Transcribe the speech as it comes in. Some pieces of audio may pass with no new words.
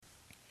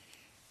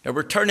Now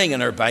we're turning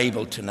in our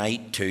Bible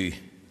tonight to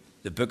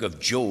the book of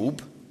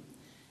Job,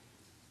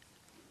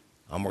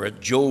 and we're at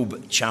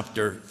Job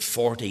chapter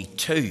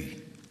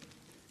 42.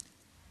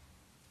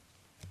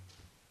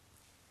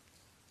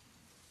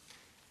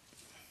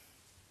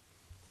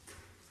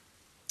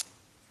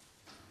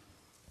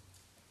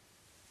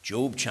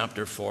 Job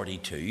chapter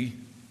 42.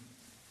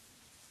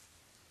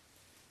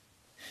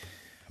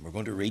 And we're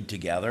going to read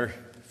together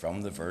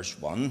from the verse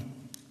 1.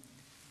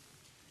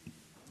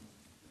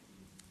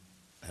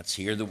 Let's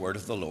hear the word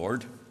of the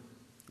Lord,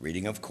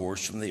 reading, of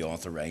course, from the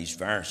Authorized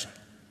Version.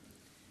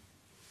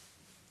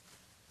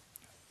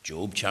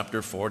 Job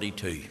chapter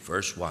 42,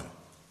 verse 1.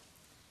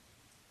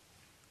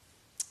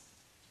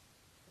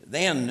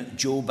 Then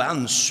Job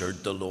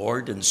answered the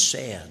Lord and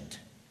said,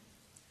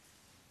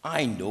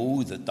 I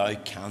know that thou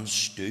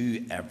canst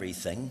do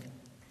everything,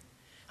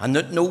 and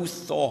that no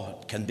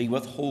thought can be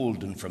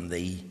withholden from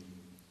thee.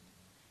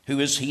 Who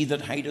is he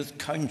that hideth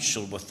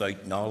counsel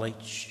without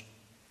knowledge?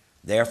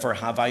 Therefore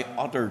have I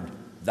uttered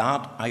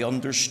that I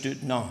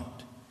understood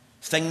not,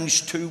 things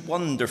too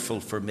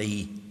wonderful for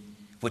me,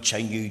 which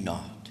I knew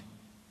not.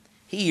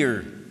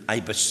 Hear,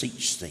 I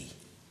beseech thee,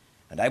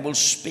 and I will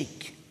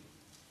speak.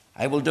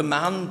 I will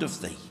demand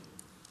of thee,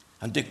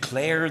 and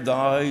declare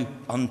thou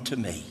unto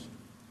me.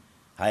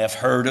 I have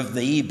heard of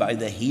thee by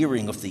the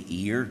hearing of the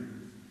ear,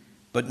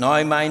 but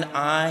now mine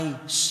eye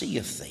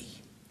seeth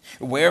thee.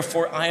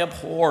 Wherefore I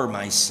abhor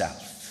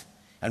myself,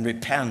 and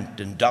repent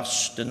in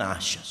dust and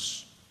ashes.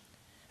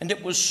 And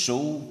it was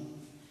so,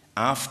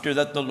 after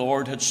that the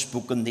Lord had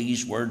spoken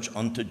these words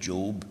unto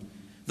Job,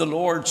 the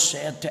Lord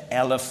said to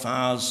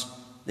Eliphaz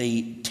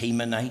the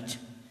Temanite,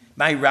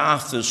 My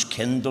wrath is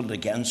kindled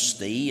against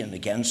thee and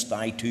against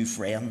thy two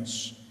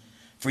friends,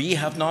 for ye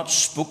have not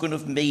spoken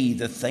of me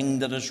the thing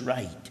that is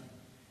right,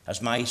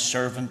 as my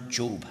servant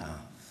Job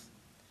hath.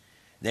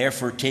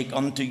 Therefore take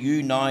unto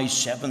you now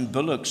 7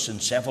 bullocks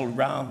and 7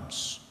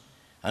 rams,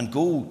 and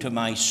go to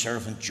my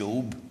servant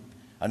Job,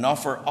 and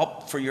offer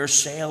up for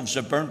yourselves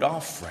a burnt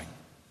offering,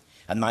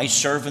 and my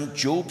servant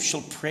Job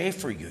shall pray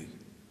for you.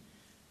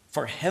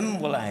 For him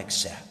will I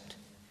accept,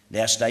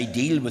 lest I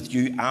deal with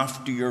you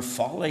after your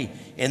folly,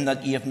 in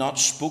that ye have not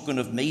spoken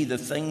of me the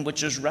thing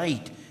which is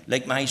right,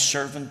 like my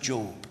servant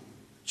Job.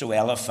 So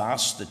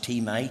Eliphaz the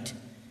Temanite,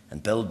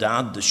 and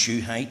Bildad the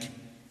Shuhite,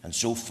 and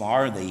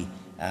Zophar the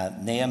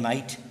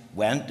Naamite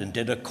went and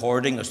did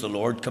according as the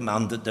Lord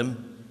commanded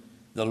them.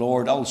 The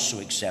Lord also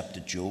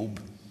accepted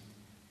Job.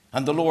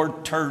 And the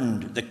Lord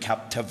turned the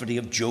captivity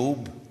of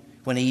Job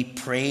when he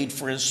prayed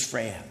for his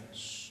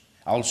friends.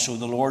 Also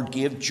the Lord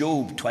gave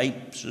Job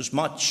twice as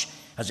much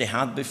as he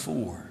had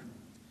before.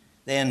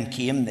 Then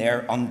came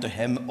there unto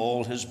him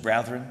all his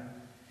brethren,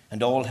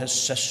 and all his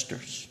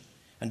sisters,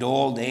 and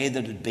all they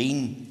that had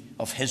been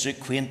of his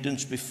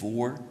acquaintance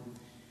before,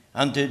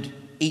 and did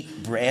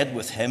eat bread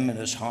with him in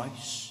his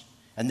house.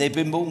 And they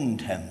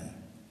bemoaned him,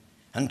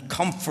 and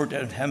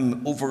comforted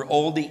him over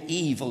all the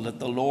evil that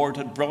the Lord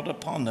had brought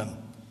upon him.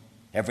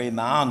 Every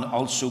man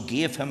also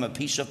gave him a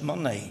piece of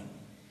money,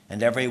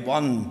 and every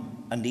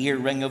one an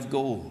earring of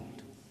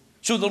gold.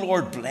 So the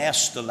Lord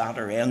blessed the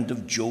latter end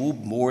of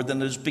Job more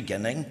than his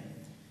beginning,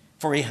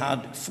 for he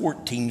had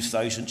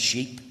 14,000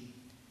 sheep,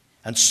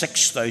 and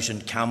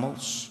 6,000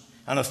 camels,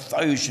 and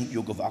 1,000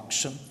 yoke of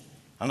oxen,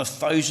 and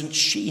 1,000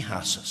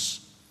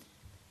 she-asses.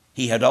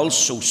 He had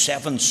also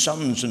 7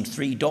 sons and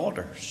 3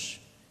 daughters,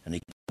 and he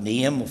called the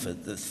name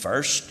of the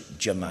first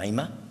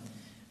Jemimah,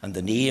 and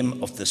the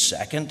name of the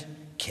second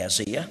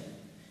Keziah,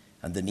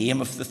 and the name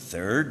of the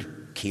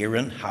third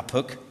Kieran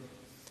Hapuk.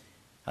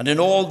 And in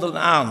all the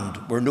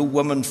land were no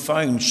woman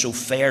found so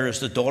fair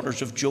as the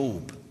daughters of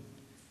Job.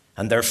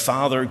 And their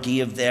father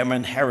gave them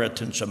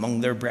inheritance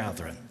among their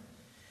brethren.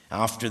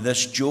 After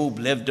this Job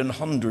lived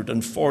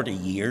 140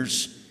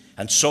 years,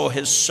 and saw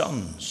his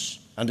sons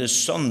and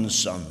his sons'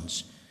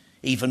 sons,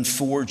 even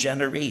 4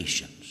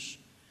 generations.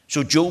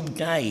 So Job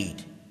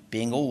died,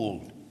 being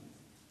old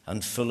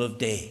and full of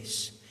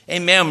days.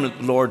 Amen.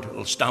 The Lord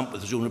will stamp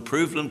with his own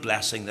approval and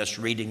blessing this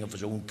reading of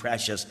his own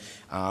precious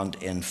and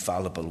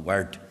infallible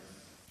word.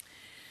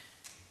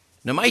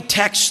 Now, my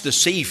text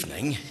this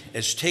evening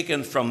is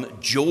taken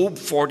from Job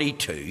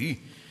 42,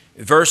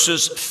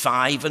 verses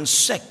 5 and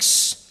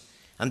 6.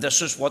 And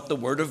this is what the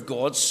word of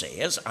God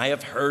says. I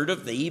have heard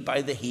of thee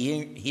by the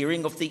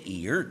hearing of the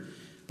ear,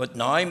 but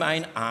now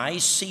mine eye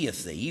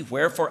seeth thee.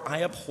 Wherefore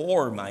I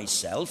abhor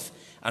myself,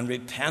 and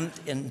repent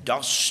in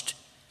dust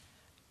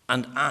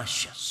and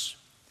ashes.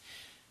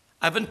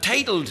 I've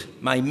entitled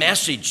my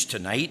message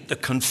tonight, The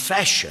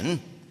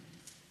Confession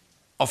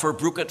of Her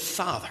Brooked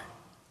Father.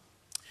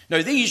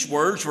 Now, these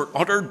words were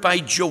uttered by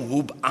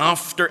Job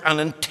after an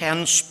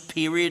intense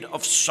period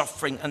of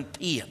suffering and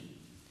pain.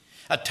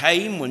 A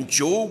time when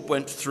Job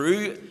went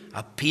through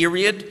a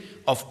period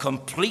of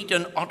complete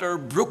and utter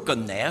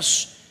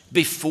brokenness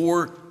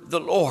before the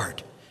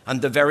Lord. And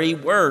the very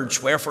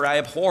words, wherefore I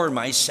abhor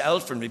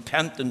myself and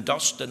repent in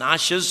dust and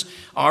ashes,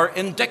 are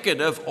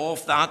indicative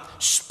of that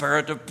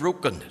spirit of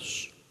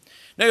brokenness.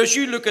 Now, as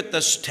you look at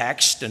this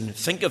text and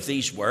think of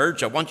these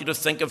words, I want you to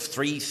think of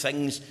three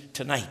things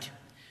tonight.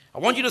 I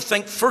want you to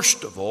think,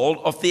 first of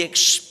all, of the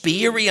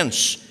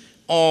experience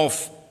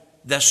of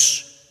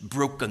this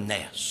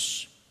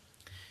brokenness.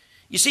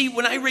 You see,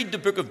 when I read the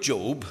book of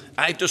Job,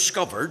 I've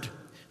discovered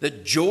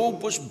that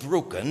Job was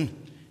broken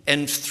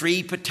in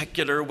three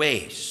particular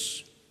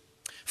ways.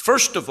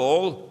 First of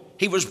all,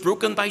 he was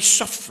broken by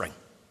suffering.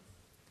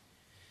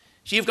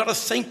 So you've got to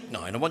think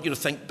now, and I want you to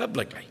think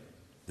biblically.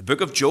 The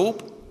book of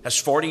Job has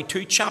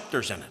 42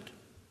 chapters in it.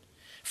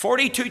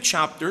 42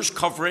 chapters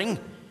covering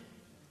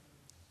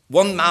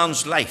one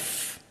man's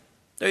life.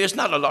 There is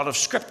not a lot of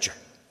scripture.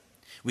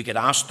 We could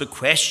ask the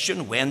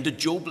question, when did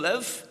Job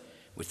live?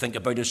 We think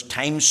about his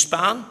time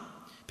span.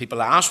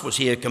 People ask, was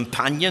he a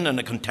companion and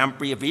a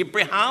contemporary of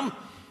Abraham?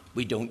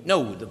 We don't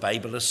know. The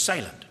Bible is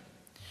silent.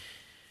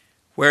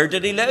 Where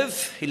did he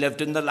live? He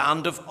lived in the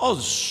land of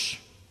Uz.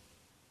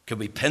 Can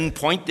we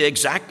pinpoint the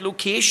exact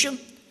location?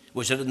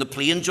 Was it in the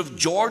plains of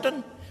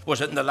Jordan?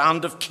 Was it in the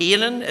land of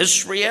Canaan,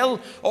 Israel?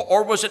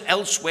 Or was it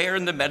elsewhere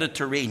in the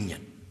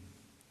Mediterranean?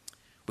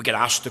 We could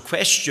ask the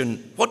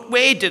question, what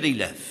way did he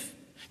live?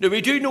 Now,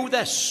 we do know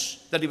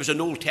this, that he was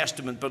an Old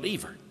Testament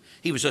believer.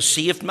 He was a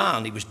saved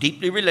man. He was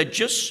deeply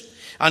religious,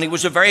 and he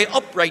was a very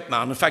upright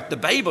man. In fact, the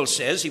Bible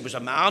says he was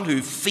a man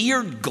who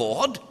feared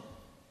God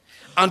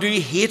and who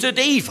hated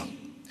evil.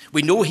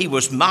 We know he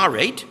was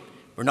married.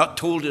 We're not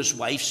told his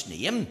wife's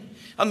name.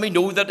 And we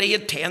know that he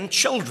had 10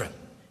 children.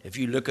 If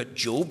you look at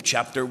Job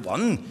chapter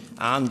 1,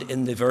 and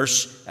in the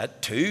verse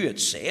 2, it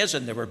says,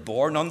 and there were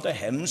born unto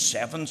him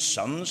 7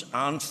 sons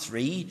and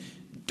 3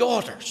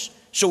 daughters.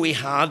 So he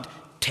had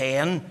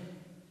 10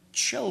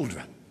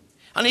 children.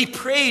 And he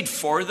prayed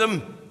for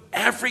them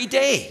every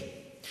day.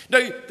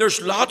 Now,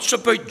 there's lots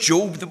about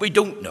Job that we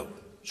don't know.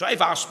 So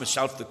I've asked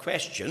myself the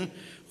question,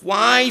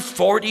 why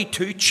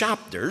 42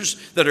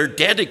 chapters that are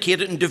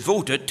dedicated and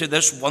devoted to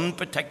this one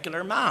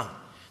particular man?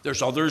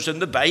 There's others in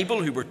the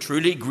Bible who were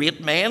truly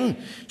great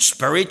men,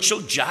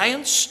 spiritual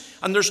giants,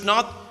 and there's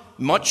not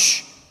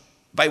much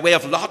by way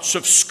of lots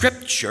of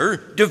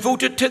scripture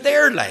devoted to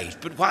their lives.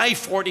 But why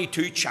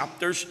 42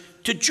 chapters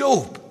to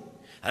Job?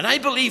 And I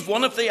believe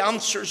one of the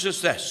answers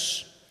is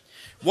this,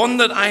 one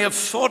that I have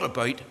thought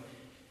about,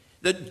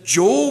 that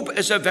Job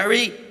is a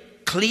very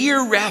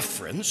clear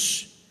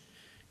reference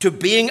to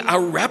being a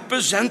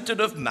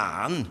representative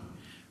man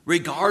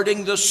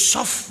regarding the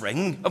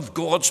suffering of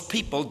God's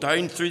people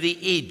down through the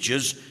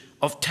ages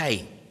of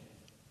time.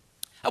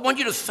 I want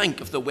you to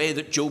think of the way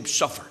that Job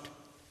suffered,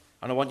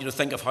 and I want you to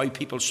think of how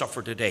people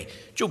suffer today.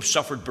 Job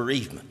suffered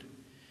bereavement.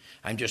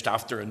 I'm just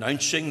after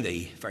announcing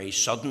the very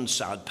sudden,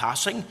 sad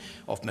passing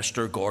of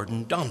Mr.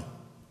 Gordon Dunn.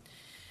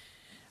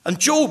 And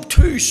Job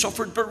too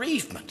suffered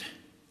bereavement.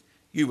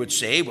 You would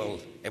say, well,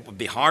 it would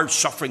be hard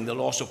suffering the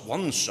loss of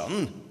one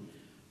son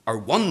or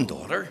one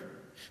daughter.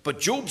 But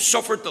Job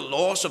suffered the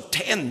loss of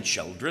 10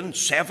 children,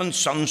 7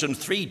 sons and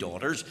 3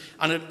 daughters,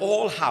 and it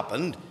all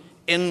happened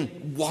in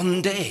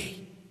one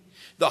day.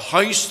 The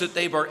house that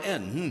they were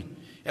in,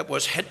 it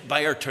was hit by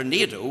a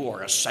tornado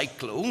or a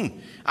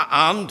cyclone,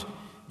 and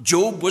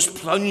Job was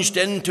plunged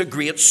into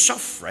great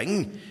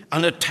suffering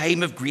and a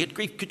time of great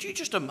grief. Could you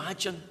just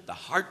imagine the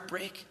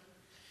heartbreak,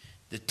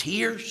 the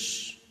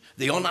tears,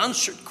 the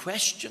unanswered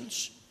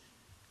questions,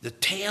 the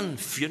 10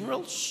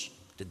 funerals?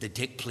 Did they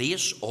take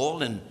place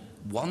all in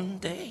one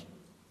day?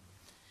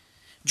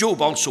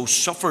 Job also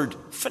suffered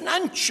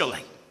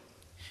financially.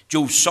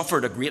 Job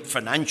suffered a great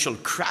financial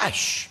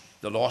crash,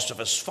 the loss of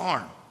his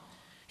farm.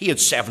 He had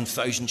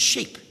 7,000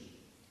 sheep.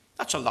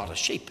 That's a lot of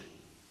sheep.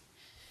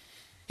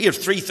 He had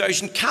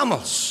 3,000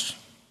 camels.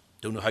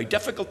 Don't know how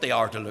difficult they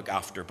are to look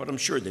after, but I'm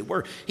sure they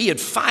were. He had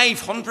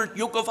 500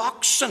 yoke of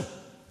oxen.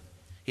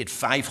 He had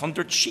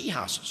 500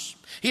 she-asses.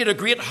 He had a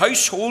great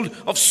household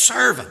of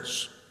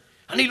servants,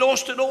 and he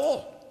lost it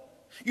all.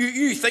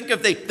 You think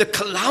of the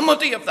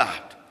calamity of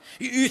that.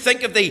 You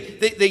think of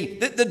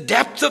the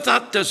depth of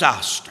that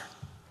disaster.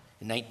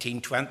 In the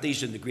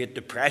 1920s, in the Great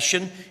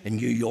Depression in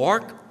New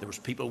York, there was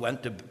people who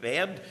went to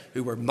bed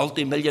who were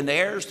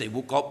multimillionaires. They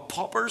woke up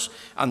paupers,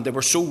 and they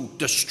were so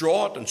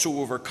distraught and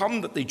so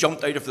overcome that they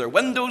jumped out of their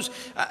windows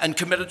and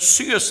committed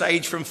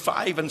suicides from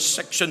 5 and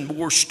 6 and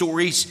more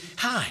stories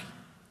high.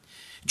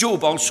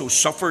 Job also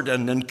suffered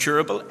an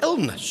incurable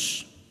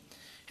illness.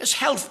 His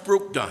health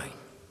broke down.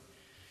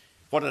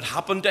 What had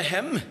happened to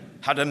him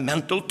had a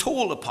mental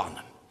toll upon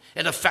him.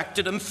 It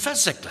affected him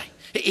physically.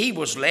 He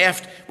was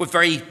left with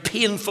very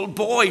painful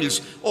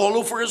boils all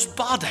over his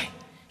body.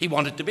 He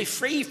wanted to be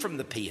free from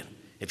the pain.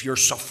 If you're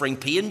suffering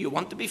pain, you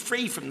want to be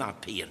free from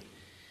that pain.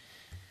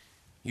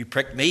 You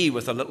prick me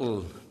with a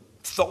little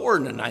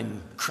thorn and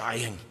I'm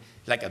crying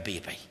like a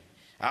baby.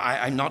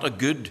 I'm not a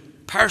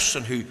good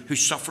person who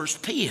suffers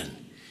pain.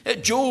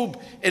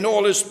 Job, in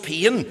all his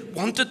pain,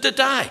 wanted to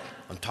die.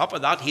 On top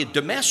of that, he had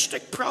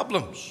domestic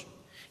problems.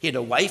 He had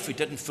a wife who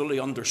didn't fully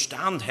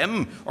understand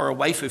him, or a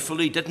wife who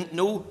fully didn't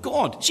know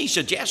God. She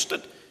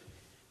suggested,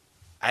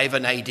 I have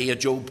an idea,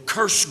 Job.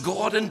 Curse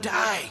God and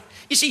die.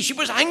 You see, she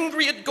was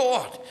angry at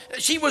God.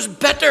 She was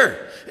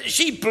bitter.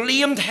 She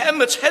blamed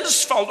him. It's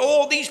his fault.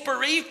 All these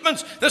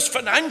bereavements, this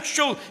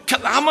financial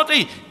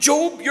calamity.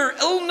 Job, your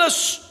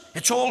illness,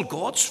 it's all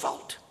God's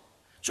fault.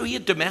 So he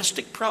had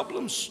domestic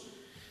problems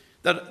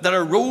that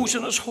arose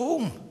in his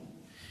home.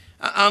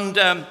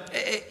 And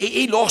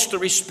he lost the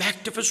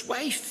respect of his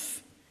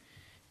wife.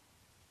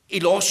 He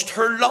lost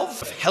her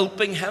love of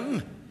helping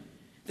him.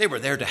 They were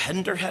there to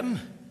hinder him.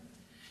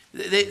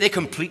 They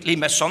completely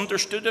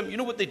misunderstood him. You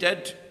know what they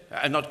did?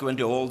 I'm not going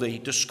into all the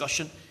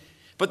discussion,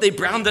 but they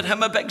branded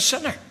him a big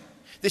sinner.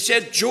 They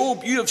said,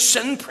 Job, you have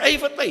sinned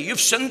privately. You've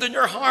sinned in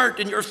your heart,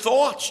 in your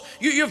thoughts.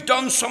 You've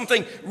done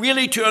something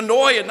really to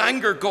annoy and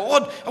anger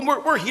God, and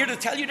we're here to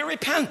tell you to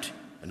repent.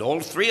 And all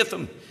three of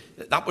them,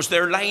 that was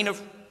their line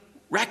of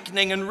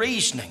reckoning and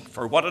reasoning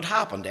for what had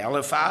happened.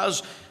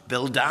 Eliphaz,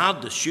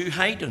 Bildad, the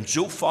Shuhite, and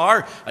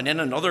Zophar, and then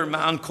another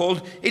man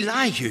called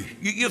Elihu.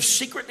 You've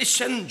secretly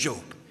sinned,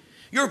 Job.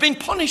 You're being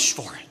punished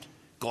for it.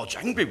 God's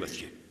angry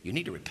with you. You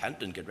need to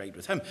repent and get right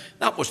with him.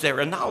 That was their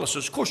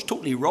analysis. Of course,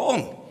 totally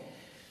wrong.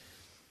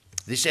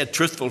 They said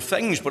truthful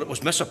things, but it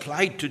was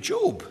misapplied to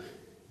Job.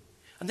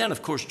 And then,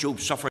 of course, Job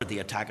suffered the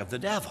attack of the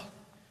devil.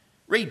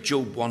 Read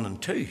Job 1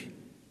 and 2.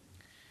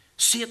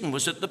 Satan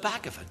was at the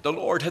back of it. The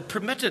Lord had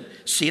permitted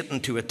Satan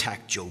to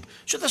attack Job.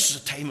 So this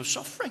is a time of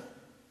suffering.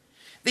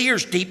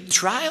 There's deep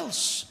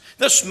trials.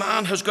 This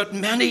man has got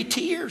many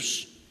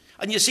tears.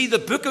 And you see, the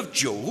book of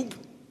Job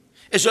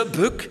is a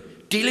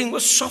book dealing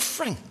with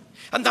suffering.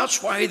 And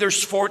that's why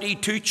there's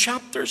 42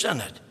 chapters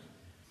in it.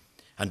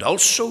 And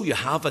also you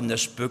have in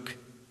this book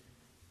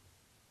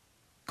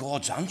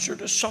God's answer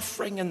to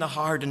suffering in the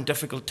hard and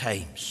difficult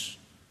times.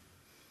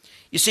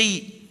 You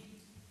see,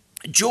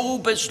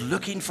 Job is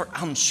looking for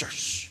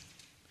answers.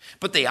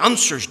 But the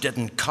answers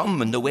didn't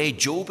come in the way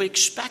Job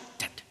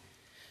expected.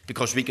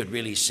 Because we could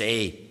really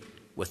say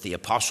with the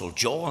Apostle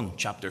John,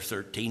 chapter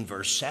 13,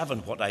 verse 7,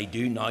 what I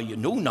do now you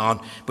know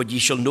not, but ye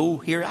shall know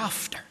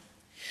hereafter.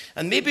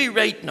 And maybe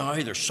right now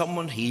there's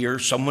someone here,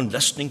 someone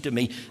listening to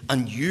me,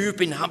 and you've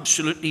been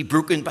absolutely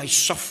broken by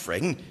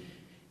suffering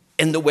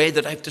in the way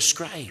that I've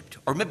described,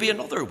 or maybe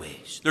in other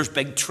ways. There's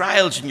big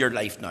trials in your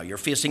life now. You're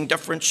facing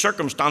different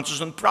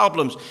circumstances and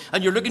problems,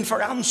 and you're looking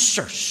for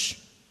answers.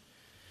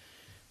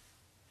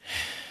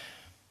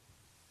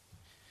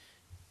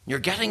 You're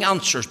getting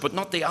answers, but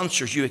not the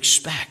answers you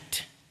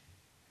expect.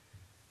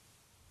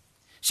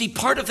 See,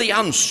 part of the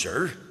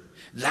answer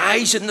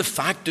lies in the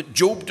fact that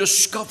Job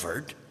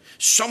discovered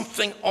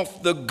something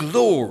of the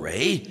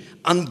glory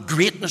and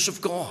greatness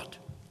of God.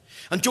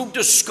 And Job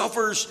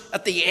discovers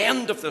at the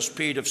end of this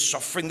period of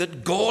suffering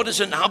that God is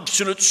in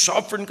absolute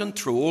sovereign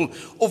control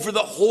over the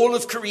whole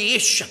of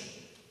creation,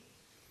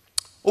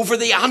 over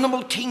the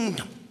animal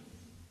kingdom,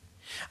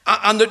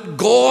 and that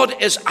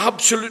God is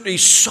absolutely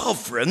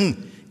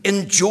sovereign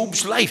in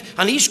Job's life.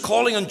 And he's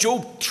calling on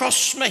Job,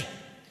 trust me,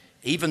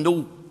 even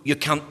though you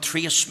can't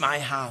trace my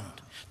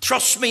hand.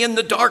 Trust me in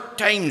the dark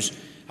times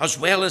as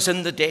well as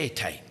in the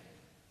daytime.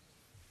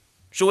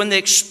 So in the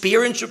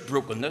experience of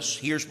brokenness,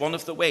 here's one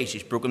of the ways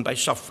he's broken by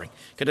suffering.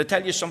 Can I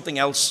tell you something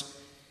else?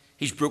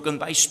 He's broken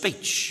by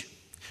speech.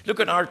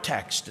 Look at our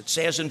text. It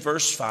says in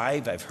verse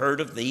 5, I've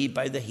heard of thee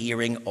by the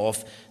hearing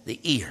of the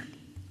ear.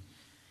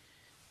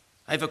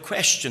 I have a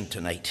question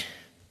tonight.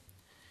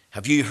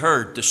 Have you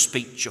heard the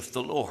speech of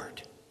the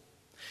Lord?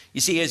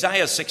 You see,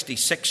 Isaiah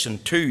 66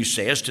 and 2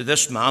 says, to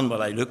this man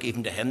will I look,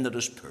 even to him that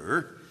is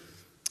poor,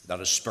 that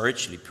is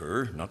spiritually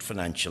poor, not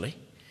financially,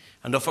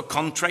 and of a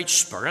contrite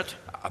spirit,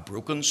 a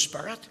broken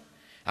spirit,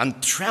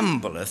 and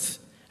trembleth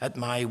at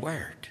my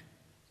word.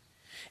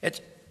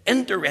 It's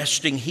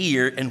interesting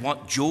here in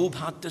what Job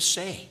had to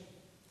say.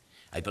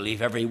 I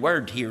believe every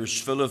word here is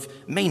full of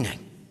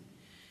meaning.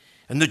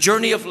 In the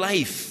journey of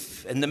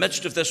life, in the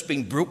midst of this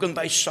being broken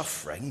by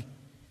suffering,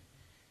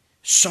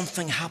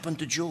 something happened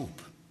to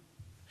Job.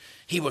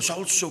 He was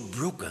also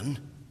broken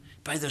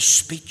by the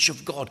speech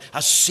of God.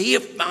 A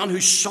saved man who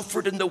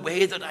suffered in the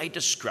way that I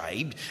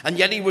described, and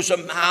yet he was a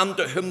man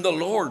to whom the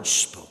Lord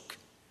spoke.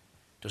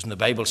 Doesn't the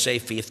Bible say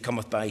faith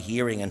cometh by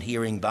hearing, and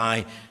hearing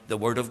by the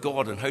word of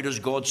God? And how does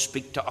God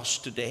speak to us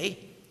today?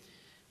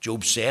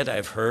 Job said, I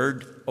have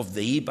heard of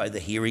thee by the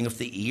hearing of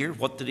the ear.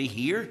 What did he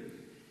hear?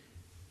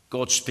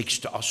 God speaks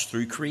to us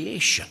through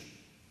creation.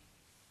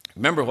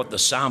 Remember what the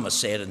psalmist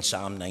said in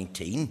Psalm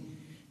 19.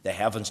 The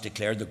heavens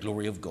declare the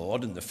glory of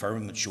God, and the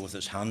firmament showeth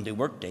his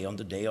handiwork. Day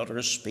unto day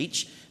uttereth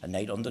speech, and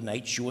night unto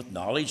night showeth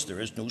knowledge.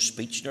 There is no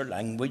speech nor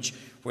language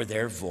where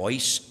their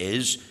voice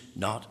is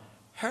not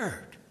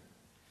heard.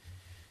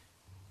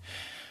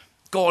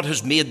 God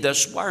has made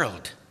this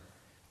world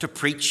to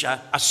preach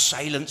a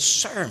silent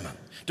sermon,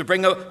 to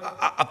bring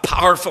a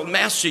powerful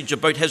message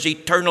about his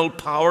eternal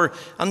power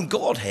and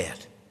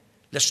Godhead.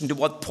 Listen to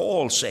what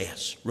Paul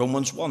says,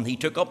 Romans 1. He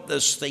took up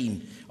this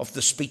theme of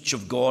the speech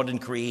of God in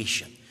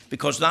creation.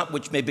 because that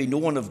which may be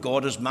known of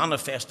God is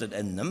manifested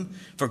in them,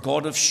 for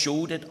God hath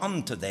showed it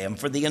unto them.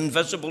 For the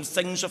invisible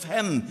things of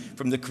him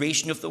from the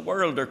creation of the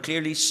world are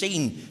clearly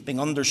seen, being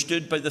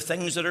understood by the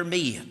things that are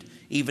made,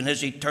 even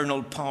his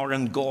eternal power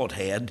and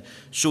Godhead,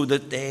 so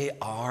that they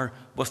are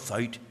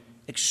without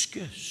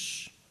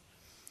excuse.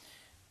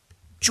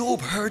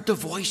 Job heard the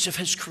voice of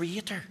his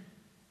Creator.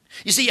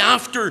 You see,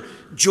 after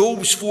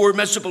Job's four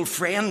miserable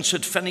friends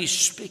had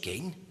finished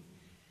speaking,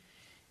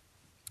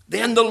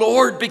 then the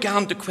Lord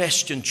began to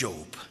question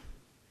Job.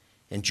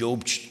 In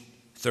Job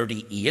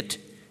 38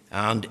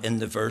 and in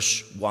the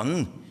verse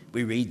 1,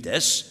 we read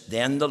this: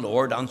 Then the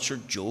Lord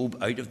answered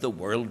Job out of the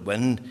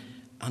whirlwind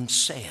and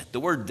said. The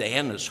word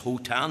then is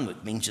hotan, which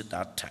means at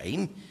that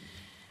time.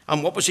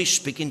 And what was he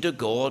speaking to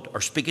God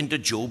or speaking to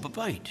Job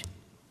about?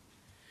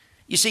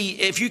 You see,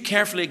 if you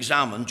carefully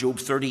examine Job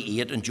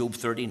 38 and Job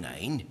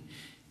 39,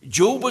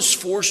 Job was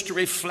forced to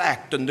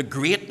reflect on the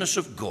greatness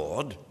of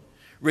God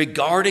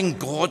regarding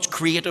God's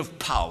creative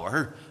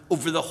power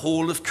over the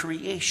whole of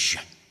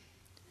creation.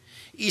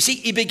 You see,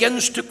 he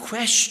begins to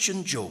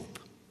question Job.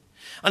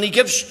 And he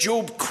gives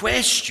Job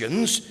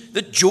questions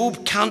that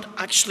Job can't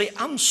actually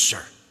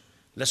answer.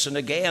 Listen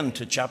again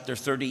to chapter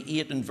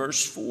 38 and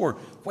verse 4.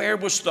 Where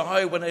wast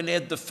thou when I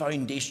laid the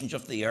foundations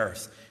of the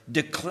earth?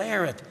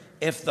 Declare it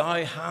if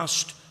thou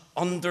hast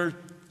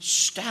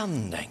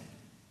understanding.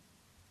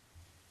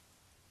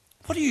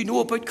 What do you know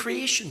about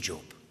creation,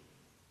 Job?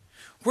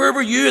 Where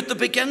were you at the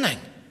beginning?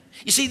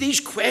 You see,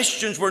 these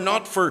questions were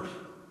not for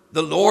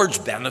the Lord's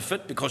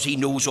benefit, because he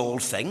knows all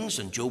things,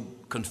 and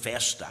Job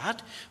confessed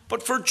that,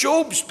 but for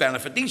Job's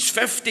benefit. These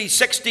 50,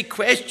 60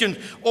 questions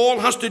all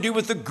has to do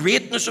with the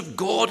greatness of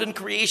God in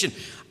creation.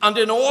 And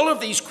in all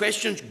of these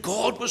questions,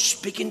 God was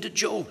speaking to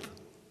Job.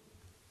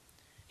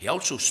 He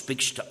also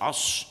speaks to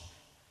us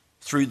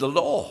through the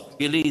law,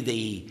 really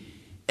the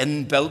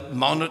inbuilt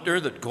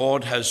monitor that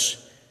God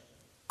has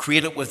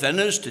created within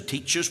us to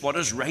teach us what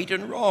is right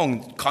and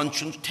wrong.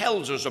 Conscience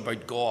tells us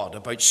about God,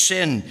 about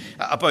sin,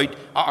 about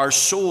our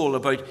soul,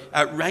 about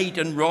right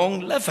and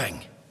wrong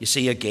living. You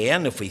see,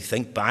 again, if we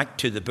think back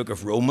to the book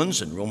of Romans,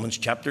 in Romans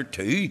chapter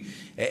 2,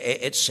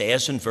 it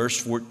says in verse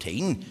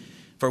 14,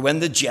 For when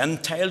the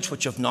Gentiles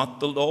which have not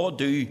the law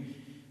do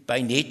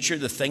by nature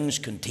the things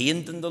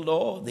contained in the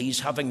law,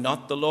 these having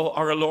not the law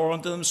are a law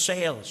unto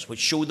themselves, which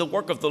show the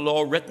work of the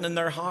law written in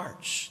their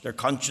hearts, their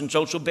conscience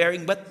also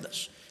bearing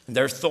witness, and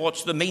their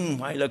thoughts the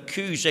meanwhile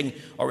accusing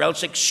or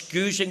else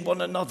excusing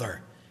one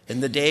another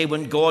in the day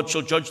when God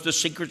shall judge the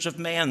secrets of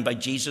men by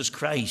Jesus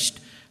Christ,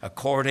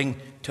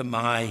 according to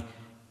my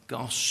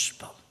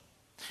gospel.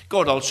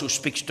 God also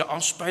speaks to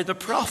us by the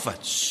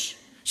prophets.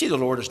 See, the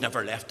Lord has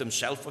never left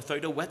himself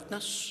without a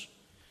witness.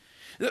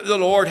 The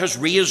Lord has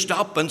raised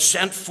up and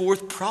sent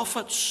forth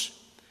prophets.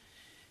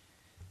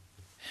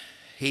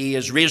 He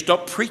has raised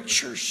up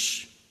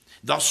preachers.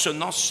 Thus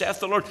and thus saith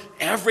the Lord,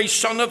 every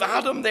son of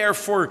Adam,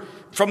 therefore,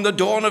 from the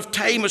dawn of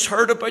time has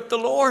heard about the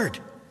Lord.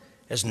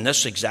 Isn't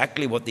this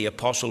exactly what the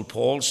Apostle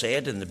Paul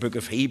said in the book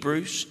of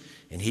Hebrews,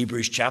 in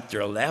Hebrews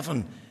chapter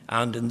 11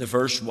 and in the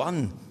verse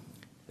 1?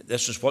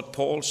 This is what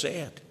Paul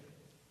said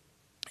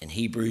in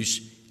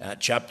Hebrews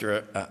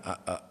chapter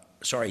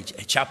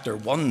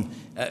 1,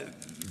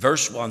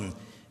 verse 1.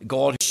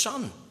 God is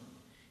Son.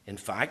 In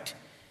fact,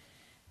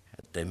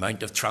 at the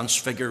Mount of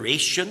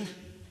Transfiguration,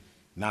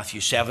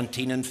 Matthew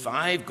 17 and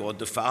 5, God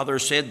the Father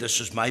said, This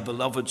is my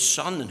beloved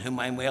Son, in whom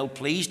I am well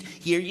pleased.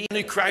 Hear ye. And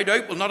he cried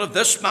out, Will not have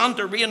this man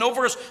to reign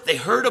over us? They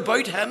heard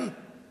about him.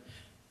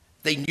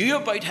 They knew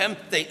about him.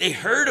 They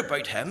heard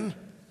about him.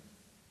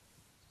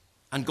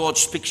 And God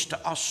speaks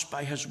to us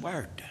by his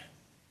word.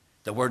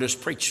 The word is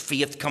preached.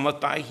 Faith cometh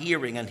by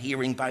hearing, and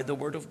hearing by the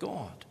word of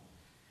God.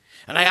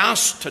 And I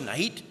ask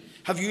tonight,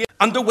 have you,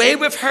 and the way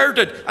we've heard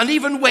it, and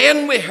even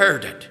when we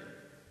heard it,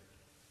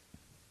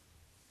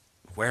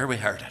 where we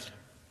heard it.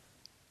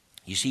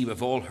 You see,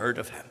 we've all heard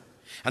of him.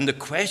 And the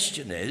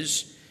question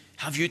is,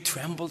 have you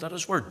trembled at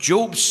his word?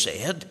 Job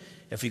said,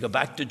 if you go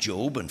back to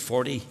Job in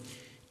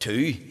 42,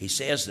 he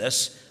says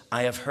this,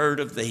 I have heard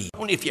of thee.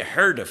 Not only have you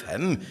heard of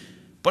him,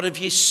 but have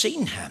you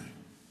seen him?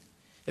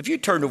 If you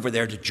turn over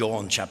there to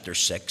John chapter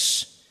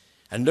 6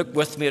 and look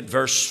with me at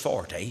verse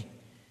 40,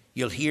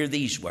 you'll hear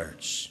these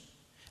words.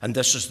 And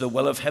this is the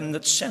will of him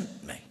that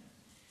sent me,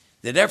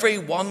 that every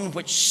one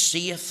which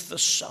seeth the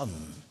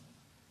Son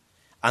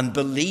and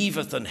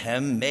believeth in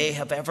him may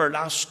have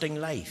everlasting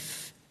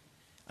life,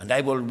 and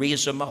I will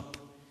raise him up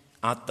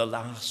at the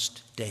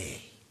last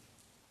day.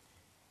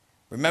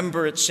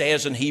 Remember, it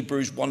says in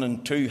Hebrews 1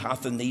 and 2,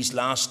 hath in these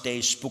last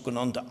days spoken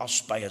unto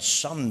us by his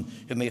Son,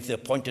 whom he hath the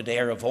appointed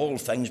heir of all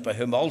things, by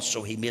whom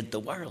also he made the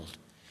world.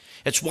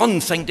 It's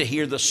one thing to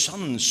hear the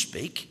Son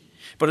speak,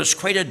 but it's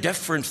quite a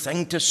different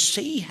thing to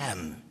see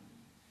him.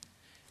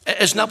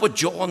 Isn't that what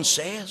John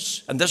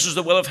says? And this is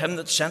the will of him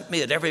that sent me,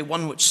 that every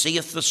one which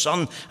seeth the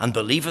Son and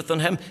believeth in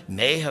him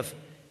may have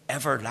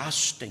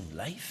everlasting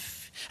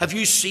life. Have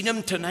you seen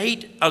him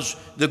tonight as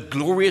the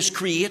glorious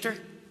Creator,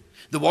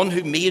 the one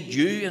who made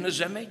you in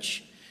his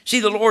image? See,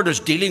 the Lord is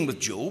dealing with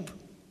Job.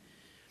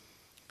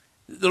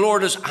 The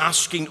Lord is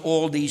asking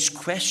all these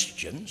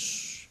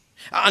questions,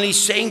 and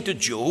he's saying to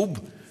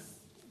Job,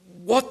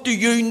 what do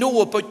you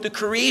know about the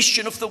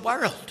creation of the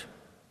world?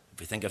 If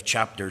we think of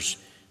chapters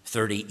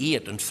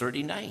 38 and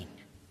 39,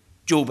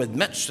 Job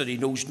admits that he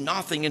knows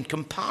nothing in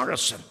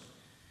comparison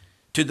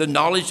to the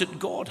knowledge that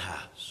God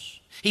has.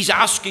 He's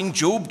asking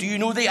Job, do you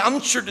know the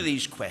answer to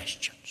these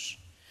questions?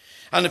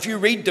 And if you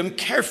read them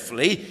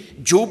carefully,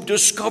 Job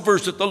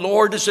discovers that the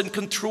Lord is in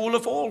control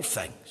of all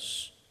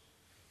things.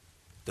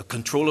 The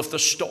control of the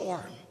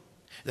storm,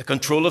 the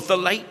control of the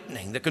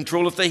lightning, the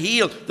control of the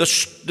hail, the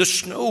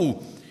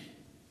snow,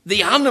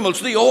 the animals,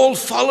 they all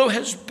follow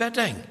his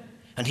bidding.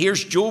 And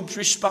here's Job's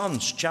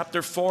response,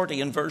 chapter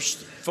 40 and verse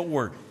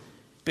 4.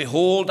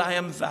 Behold, I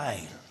am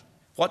vile.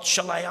 What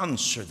shall I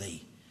answer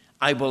thee?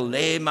 I will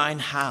lay mine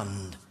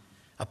hand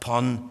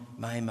upon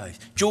my mouth.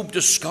 Job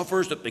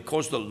discovers that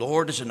because the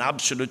Lord is in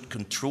absolute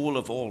control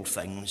of all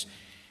things,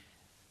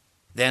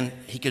 then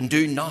he can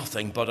do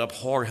nothing but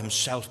abhor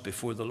himself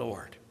before the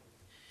Lord.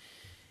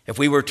 If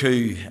we were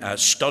to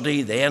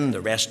study then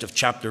the rest of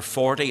chapter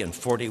 40 and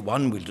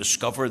 41, we'll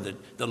discover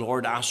that the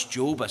Lord asked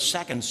Job a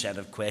second set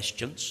of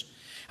questions.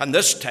 And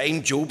this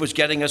time, Job is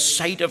getting a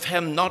sight of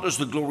him not as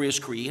the glorious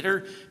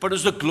creator, but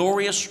as the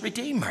glorious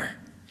redeemer.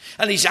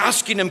 And he's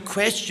asking him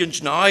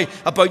questions now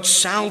about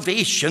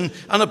salvation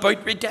and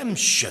about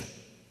redemption.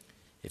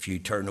 If you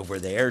turn over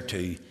there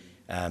to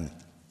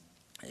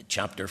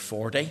chapter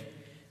 40,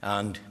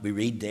 and we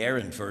read there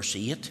in verse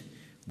 8,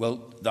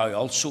 wilt thou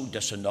also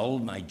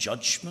disannul my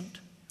judgment?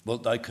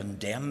 Wilt thou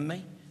condemn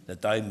me,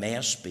 that thou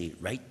mayest be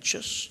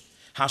righteous?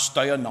 Hast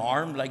thou an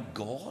arm like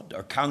God,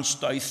 or canst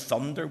thou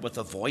thunder with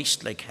a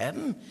voice like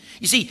him?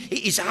 You see,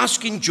 he's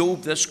asking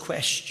Job this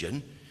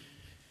question.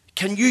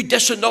 Can you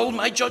disannul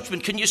my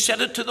judgment? Can you set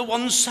it to the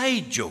one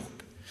side, Job?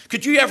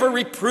 Could you ever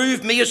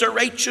reprove me as a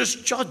righteous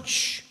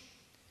judge?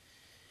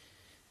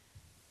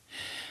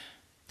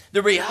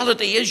 The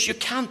reality is you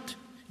can't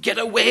get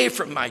away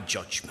from my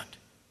judgment.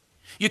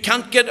 You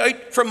can't get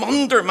out from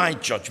under my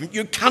judgment.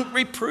 You can't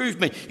reprove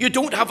me. You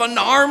don't have an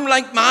arm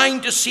like mine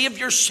to save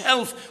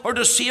yourself or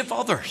to save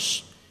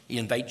others. He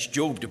invites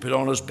Job to put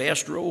on his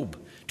best robe,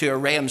 to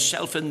array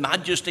himself in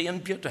majesty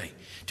and beauty,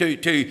 to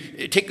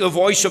take the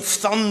voice of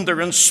thunder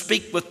and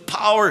speak with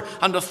power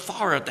and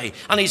authority.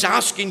 And he's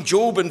asking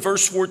Job in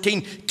verse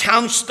 14,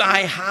 canst thy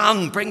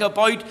hand bring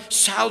about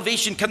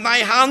salvation? Can thy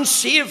hand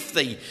save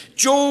thee?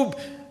 Job,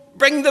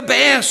 bring the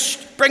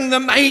best, bring the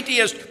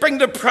mightiest, bring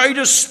the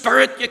proudest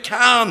spirit you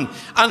can,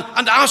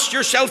 and ask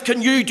yourself,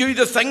 can you do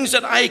the things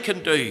that I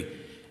can do?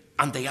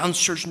 And the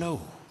answer's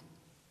no.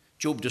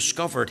 Job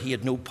discovered he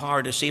had no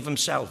power to save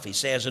himself. He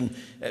says in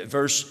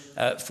verse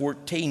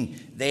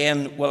 14,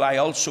 then will I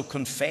also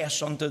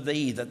confess unto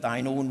thee that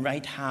thine own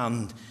right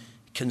hand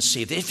can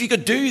save thee. If you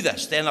could do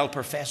this, then I'll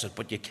profess it,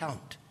 but you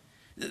can't.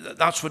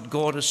 That's what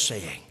God is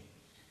saying.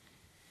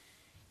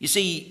 You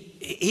see,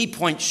 he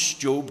points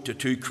Job to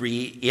two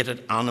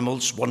created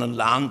animals, one in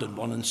land and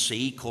one in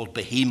sea, called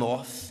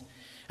Behemoth,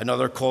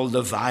 another called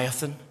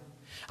Leviathan,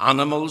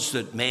 animals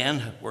that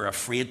men were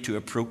afraid to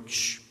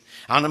approach,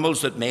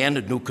 animals that men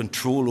had no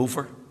control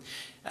over,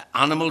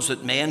 animals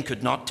that men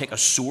could not take a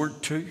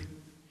sword to.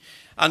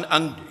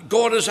 And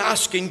God is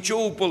asking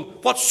Job, well,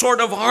 what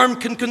sort of arm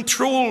can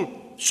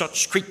control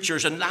such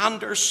creatures in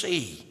land or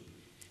sea?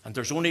 And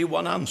there's only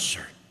one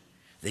answer,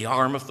 the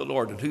arm of the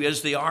Lord. And who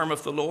is the arm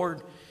of the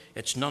Lord?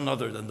 It's none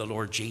other than the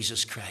Lord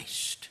Jesus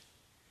Christ.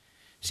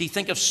 See,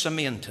 think of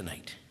Simeon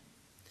tonight.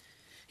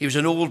 He was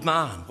an old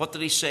man. What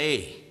did he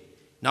say?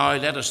 Now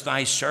lettest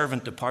thy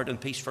servant depart in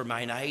peace, for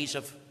mine eyes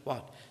have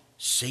what?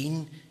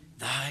 Seen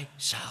thy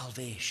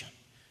salvation.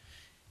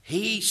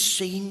 He's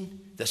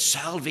seen the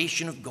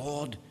salvation of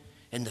God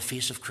in the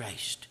face of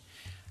Christ.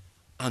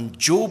 And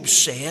Job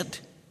said,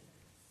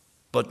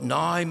 but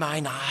now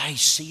mine eye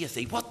seeth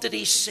thee. What did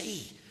he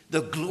see?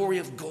 The glory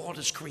of God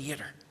as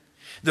creator.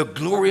 The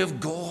glory of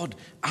God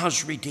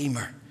as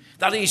Redeemer.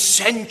 That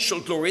essential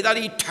glory, that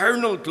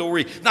eternal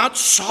glory, that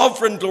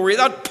sovereign glory,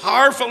 that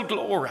powerful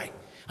glory.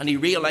 And he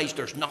realized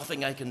there's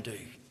nothing I can do.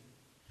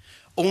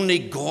 Only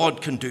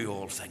God can do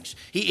all things.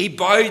 He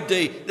bowed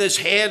his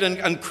head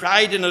and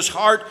cried in his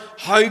heart,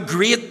 how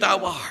great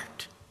thou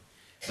art.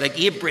 Like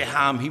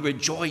Abraham, he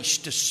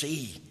rejoiced to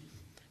see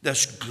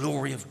this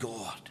glory of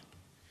God.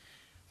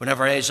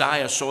 Whenever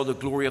Isaiah saw the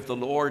glory of the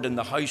Lord in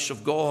the house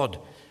of God,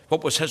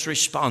 what was his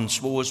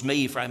response? Woe is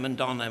me, for I'm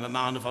undone. I'm a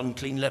man of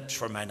unclean lips,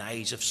 for mine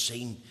eyes have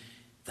seen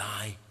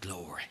thy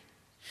glory.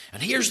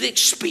 And here's the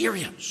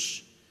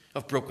experience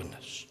of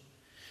brokenness.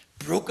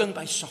 Broken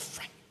by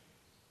suffering.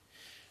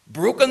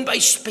 Broken by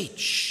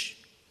speech.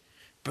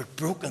 But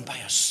broken by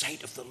a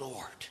sight of the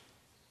Lord.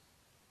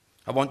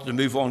 I wanted to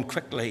move on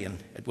quickly,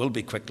 and it will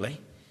be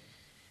quickly.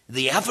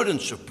 The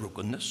evidence of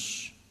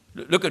brokenness.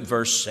 Look at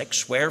verse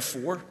 6.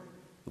 Wherefore?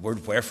 The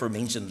word wherefore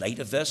means in light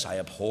of this, I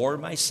abhor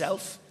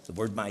myself. The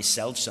word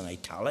myself's in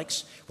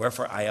italics.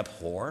 Wherefore I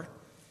abhor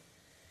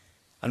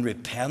and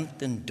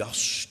repent in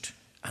dust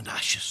and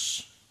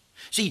ashes.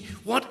 See,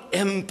 what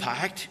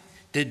impact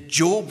did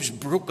Job's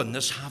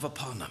brokenness have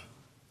upon him?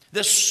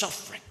 This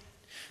suffering,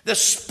 the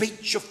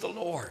speech of the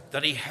Lord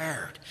that he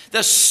heard,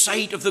 the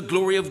sight of the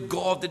glory of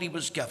God that he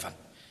was given.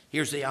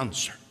 Here's the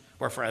answer.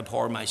 Wherefore I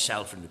abhor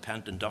myself and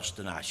repent in dust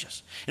and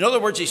ashes. In other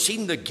words, he's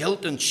seen the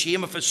guilt and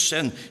shame of his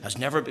sin as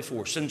never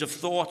before. Sins of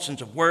thought,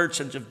 sins of word,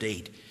 sins of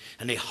deed.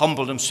 And he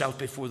humbled himself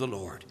before the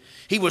Lord.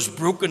 He was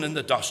broken in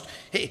the dust.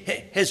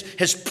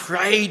 His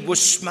pride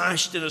was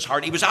smashed in his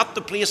heart. He was at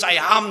the place, I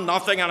am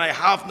nothing and I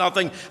have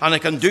nothing and I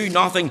can do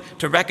nothing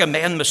to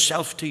recommend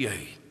myself to you.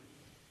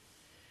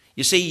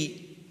 You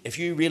see, if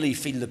you really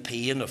feel the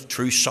pain of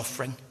true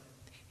suffering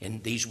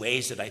in these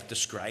ways that I've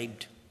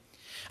described,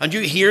 and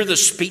you hear the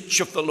speech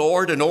of the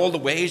Lord in all the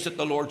ways that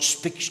the Lord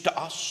speaks to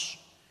us,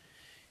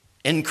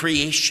 in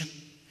creation,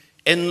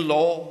 in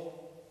law,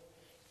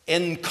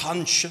 in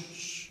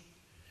conscience,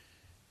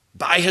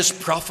 by his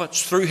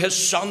prophets, through his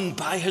Son,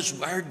 by his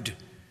word,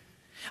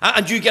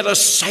 and you get a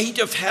sight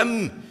of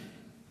him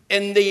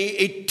in the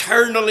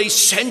eternally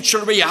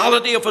essential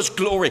reality of his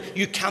glory,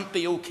 you can't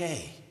be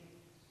okay.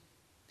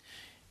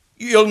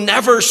 You'll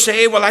never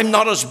say, well, I'm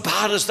not as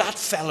bad as that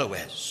fellow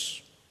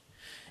is.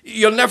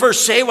 You'll never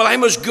say, well,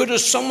 I'm as good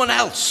as someone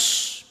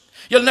else.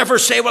 You'll never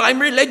say, well, I'm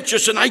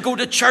religious and I go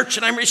to church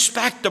and I'm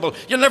respectable.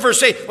 You'll never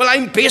say, well,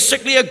 I'm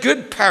basically a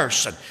good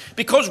person.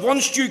 Because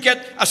once you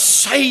get a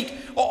sight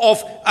of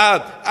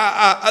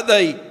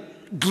the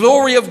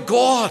glory of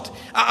God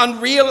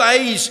and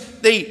realize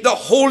the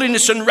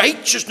holiness and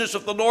righteousness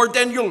of the Lord,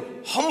 then you'll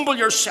humble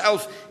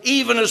yourself,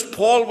 even as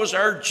Paul was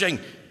urging,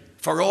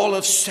 for all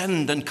have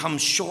sinned and come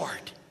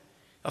short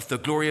of the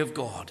glory of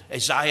God.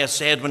 Isaiah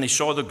said when he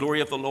saw the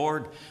glory of the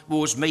Lord,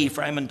 woe is me,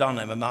 for I'm undone,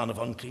 I'm a man of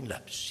unclean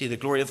lips. See, the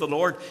glory of the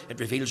Lord, it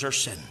reveals our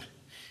sin.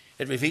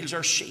 It reveals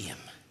our shame.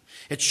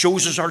 It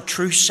shows us our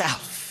true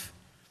self.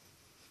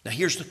 Now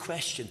here's the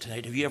question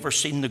tonight. Have you ever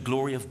seen the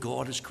glory of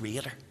God as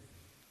Creator?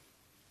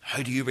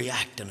 How do you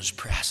react in his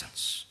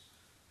presence?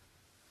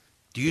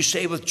 Do you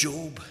say with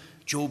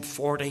Job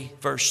 40,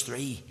 verse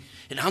 3,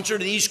 in answer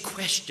to these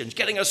questions,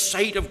 getting a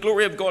sight of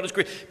glory of God as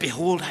Creator,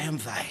 behold, I am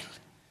vile.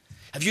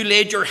 Have you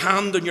laid your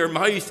hand on your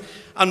mouth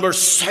and were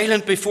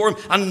silent before him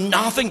and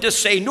nothing to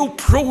say, no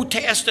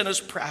protest in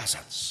his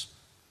presence?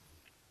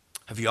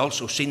 Have you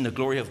also seen the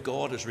glory of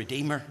God as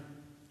Redeemer?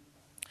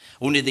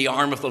 Only the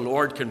arm of the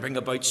Lord can bring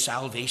about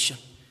salvation.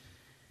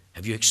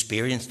 Have you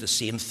experienced the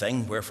same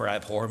thing, wherefore I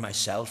abhor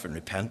myself and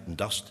repent in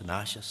dust and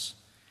ashes?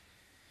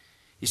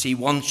 You see,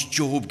 once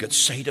Job got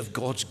sight of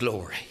God's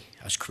glory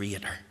as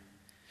Creator,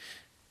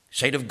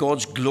 sight of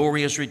God's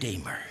glory as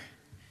Redeemer,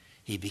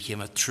 he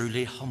became a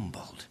truly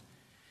humbled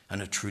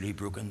and a truly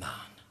broken man.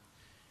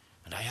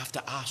 And I have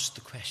to ask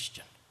the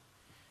question,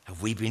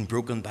 have we been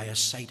broken by a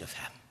sight of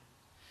him?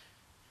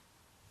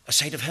 A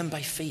sight of him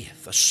by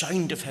faith, a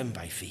sound of him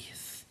by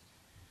faith.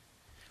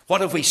 What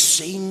have we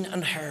seen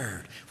and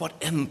heard?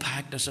 What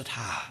impact has it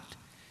had?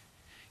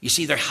 You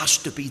see, there has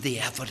to be the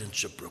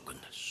evidence of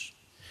brokenness.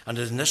 And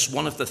isn't this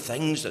one of the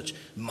things that's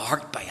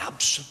marked by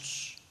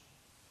absence?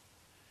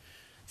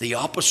 The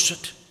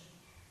opposite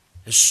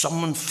is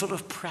someone full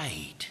of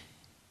pride.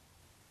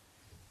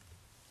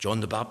 John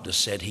the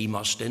Baptist said, he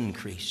must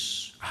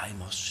increase, I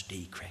must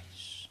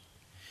decrease.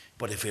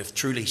 But if we have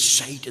truly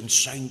sight and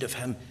sound of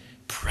him,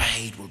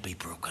 pride will be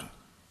broken,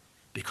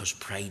 because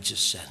pride's a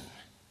sin.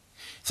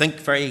 Think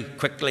very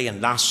quickly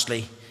and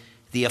lastly,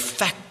 the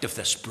effect of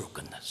this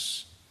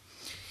brokenness.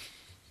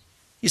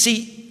 You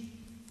see,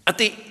 at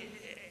the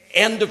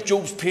end of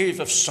Job's period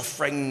of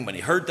suffering, when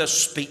he heard this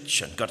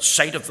speech and got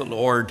sight of the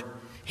Lord,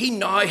 he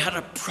now had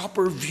a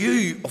proper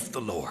view of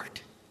the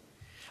Lord.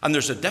 And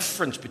there's a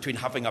difference between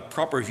having a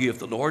proper view of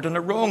the Lord and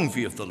a wrong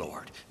view of the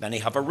Lord. Many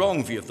have a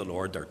wrong view of the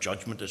Lord. Their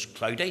judgment is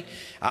cloudy,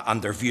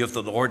 and their view of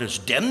the Lord is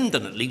dimmed,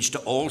 and it leads to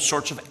all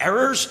sorts of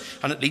errors,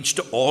 and it leads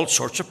to all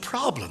sorts of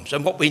problems.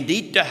 And what we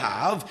need to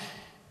have,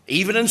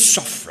 even in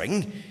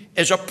suffering,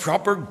 is a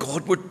proper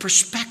Godward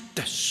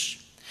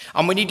prospectus.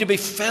 And we need to be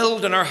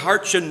filled in our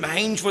hearts and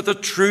minds with a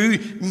true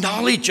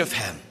knowledge of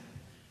him,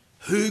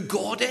 who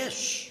God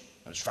is.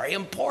 It's very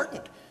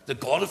important, the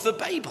God of the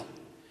Bible.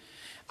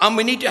 And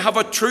we need to have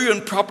a true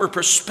and proper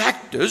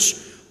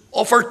prospectus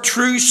of our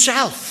true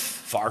self.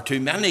 Far too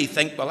many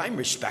think, well, I'm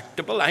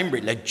respectable, I'm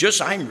religious,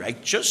 I'm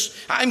righteous,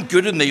 I'm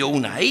good in my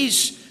own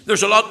eyes.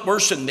 There's a lot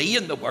worse than me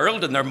in the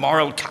world in their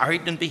moral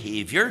character and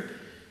behaviour.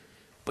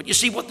 But you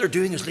see, what they're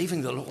doing is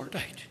leaving the Lord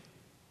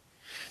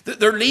out.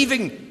 They're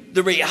leaving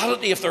the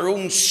reality of their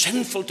own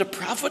sinful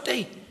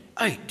depravity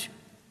out.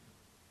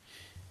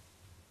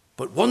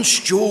 But once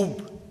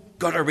Job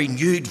got a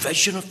renewed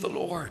vision of the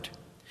Lord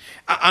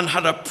and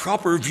had a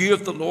proper view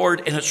of the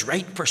Lord in its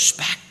right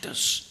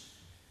prospectus,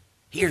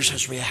 here's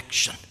his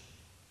reaction.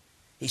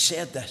 He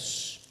said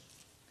this,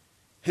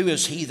 who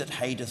is he that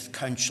hideth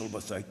counsel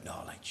without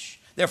knowledge?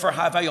 Therefore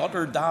have I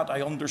uttered that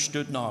I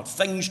understood not,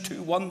 things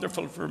too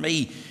wonderful for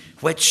me,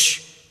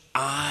 which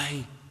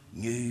I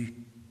knew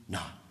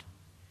not.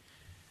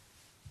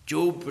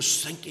 Job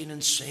was thinking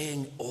and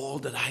saying, all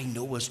that I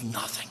know is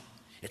nothing.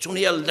 It's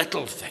only a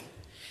little thing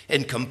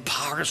in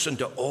comparison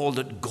to all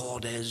that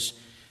God is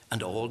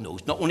and all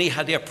knows. Not only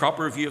had he a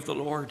proper view of the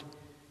Lord,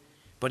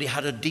 but he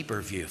had a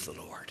deeper view of the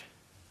Lord.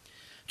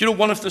 Do you know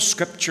one of the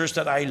scriptures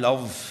that I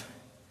love?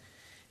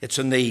 It's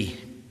in the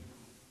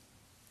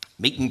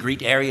meet and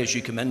greet area as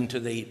you come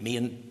into the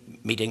main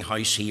meeting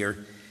house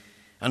here.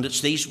 And it's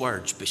these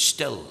words, "Be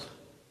still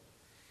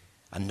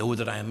and know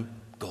that I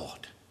am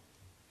God."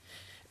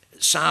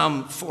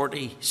 Psalm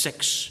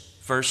 46,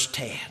 verse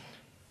 10.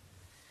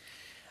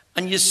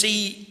 And you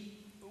see,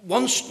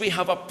 once we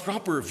have a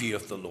proper view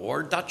of the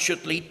Lord, that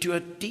should lead to a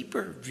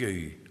deeper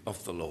view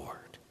of the Lord.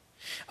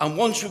 And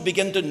once we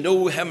begin to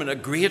know him in a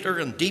greater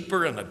and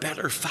deeper and a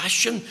better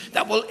fashion,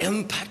 that will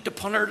impact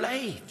upon our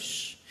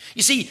lives.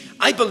 You see,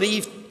 I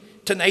believe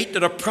tonight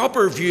that a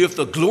proper view of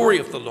the glory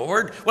of the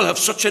Lord will have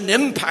such an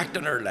impact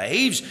in our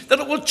lives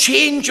that it will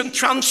change and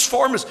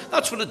transform us.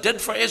 That's what it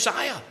did for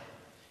Isaiah.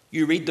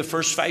 You read the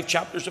first 5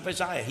 chapters of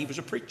Isaiah. He was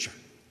a preacher,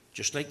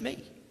 just like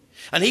me.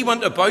 And he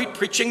went about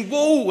preaching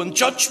woe and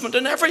judgment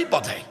on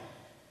everybody.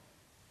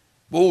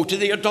 Woe to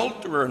the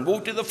adulterer, and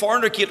woe to the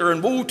fornicator,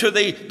 and woe to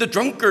the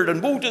drunkard,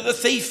 and woe to the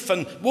thief,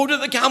 and woe to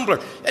the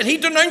gambler. And he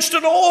denounced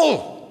it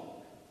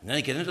all. And then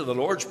he got into the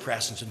Lord's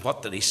presence, and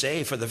what did he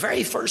say? For the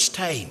very first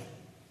time,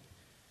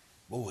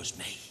 woe is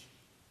me.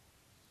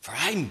 For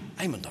I'm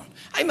undone.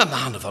 I'm a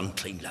man of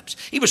unclean lips.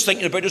 He was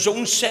thinking about his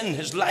own sin,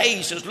 his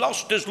lies, his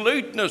lust, his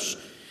lewdness.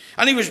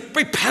 And he was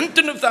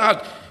repenting of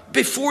that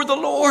before the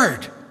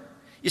Lord.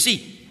 You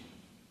see,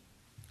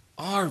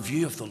 our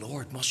view of the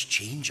Lord must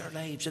change our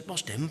lives. It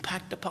must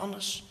impact upon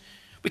us.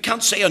 We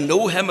can't say I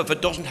know him if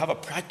it doesn't have a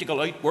practical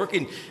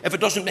outworking, if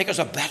it doesn't make us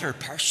a better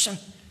person,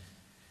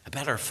 a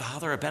better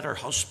father, a better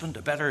husband,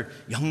 a better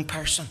young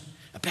person,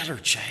 a better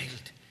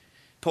child.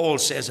 Paul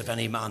says, if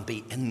any man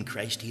be in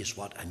Christ, he is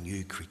what? A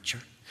new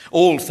creature.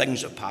 All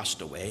things have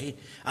passed away,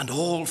 and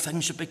all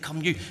things have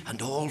become new,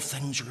 and all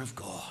things are of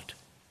God.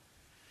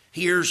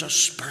 Here's a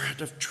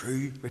spirit of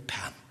true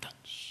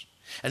repentance.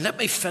 And let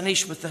me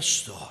finish with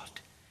this thought.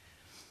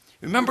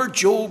 Remember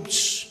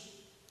Job's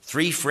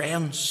 3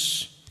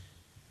 friends?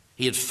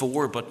 He had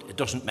 4, but it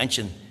doesn't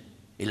mention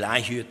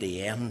Elihu at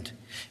the end.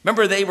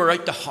 Remember, they were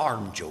out to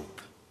harm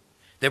Job.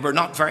 They were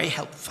not very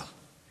helpful.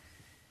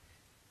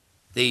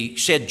 They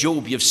said,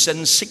 Job, you've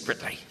sinned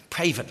secretly,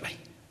 privately.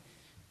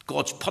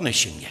 God's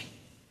punishing you.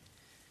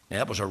 Now,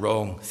 that was a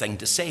wrong thing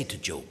to say to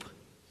Job.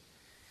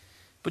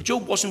 But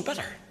Job wasn't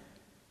bitter.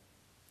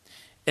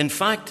 In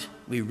fact,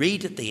 we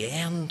read at the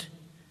end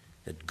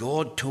that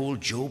God told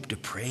Job to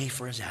pray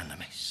for his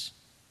enemies,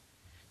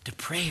 to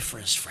pray for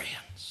his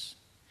friends.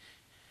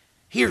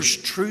 Here's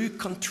true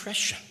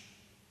contrition.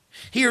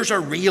 Here's a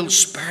real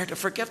spirit of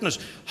forgiveness.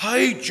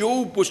 How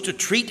Job was to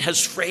treat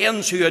his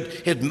friends who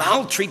had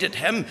maltreated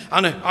him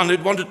and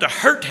had wanted to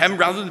hurt him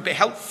rather than be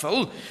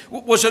helpful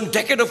was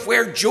indicative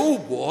where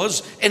Job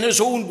was in his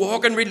own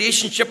walk and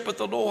relationship with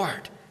the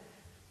Lord.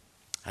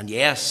 And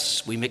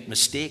yes, we make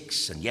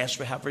mistakes, and yes,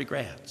 we have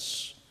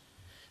regrets.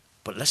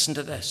 But listen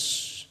to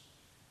this.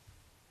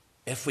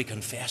 If we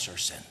confess our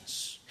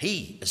sins,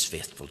 he is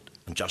faithful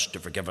and just to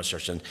forgive us our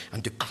sins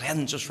and to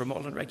cleanse us from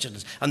all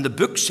unrighteousness. And the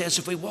book says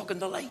if we walk in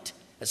the light,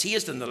 as he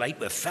is in the light,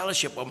 we have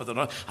fellowship one with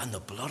another, and the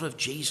blood of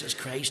Jesus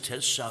Christ,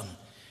 his Son,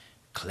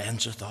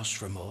 cleanseth us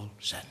from all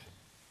sin.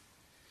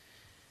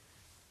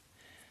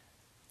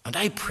 And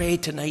I pray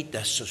tonight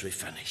this as we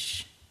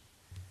finish,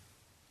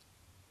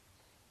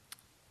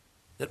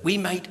 that we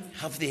might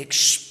have the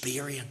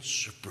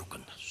experience of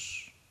brokenness.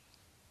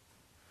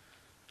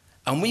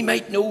 And we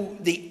might know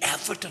the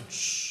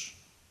evidence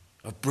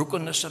of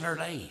brokenness in our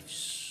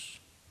lives.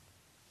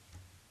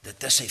 That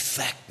this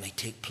effect may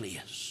take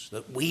place.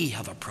 That we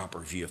have a proper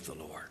view of the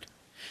Lord.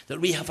 That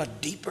we have a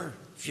deeper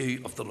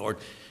view of the Lord.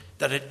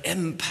 That it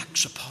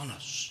impacts upon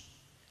us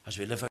as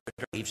we live our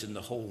lives in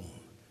the home,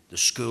 the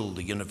school,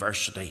 the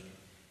university,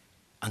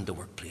 and the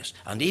workplace.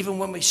 And even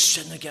when we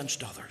sin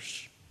against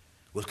others,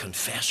 we'll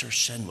confess our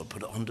sin, we'll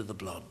put it under the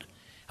blood,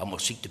 and we'll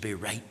seek to be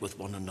right with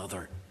one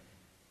another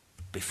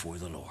before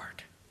the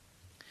Lord.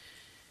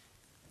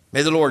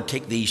 May the Lord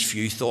take these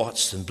few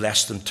thoughts and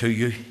bless them to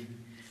you.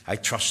 I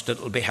trust it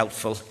will be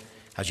helpful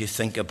as you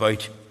think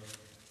about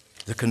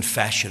the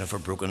confession of a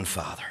broken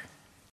father.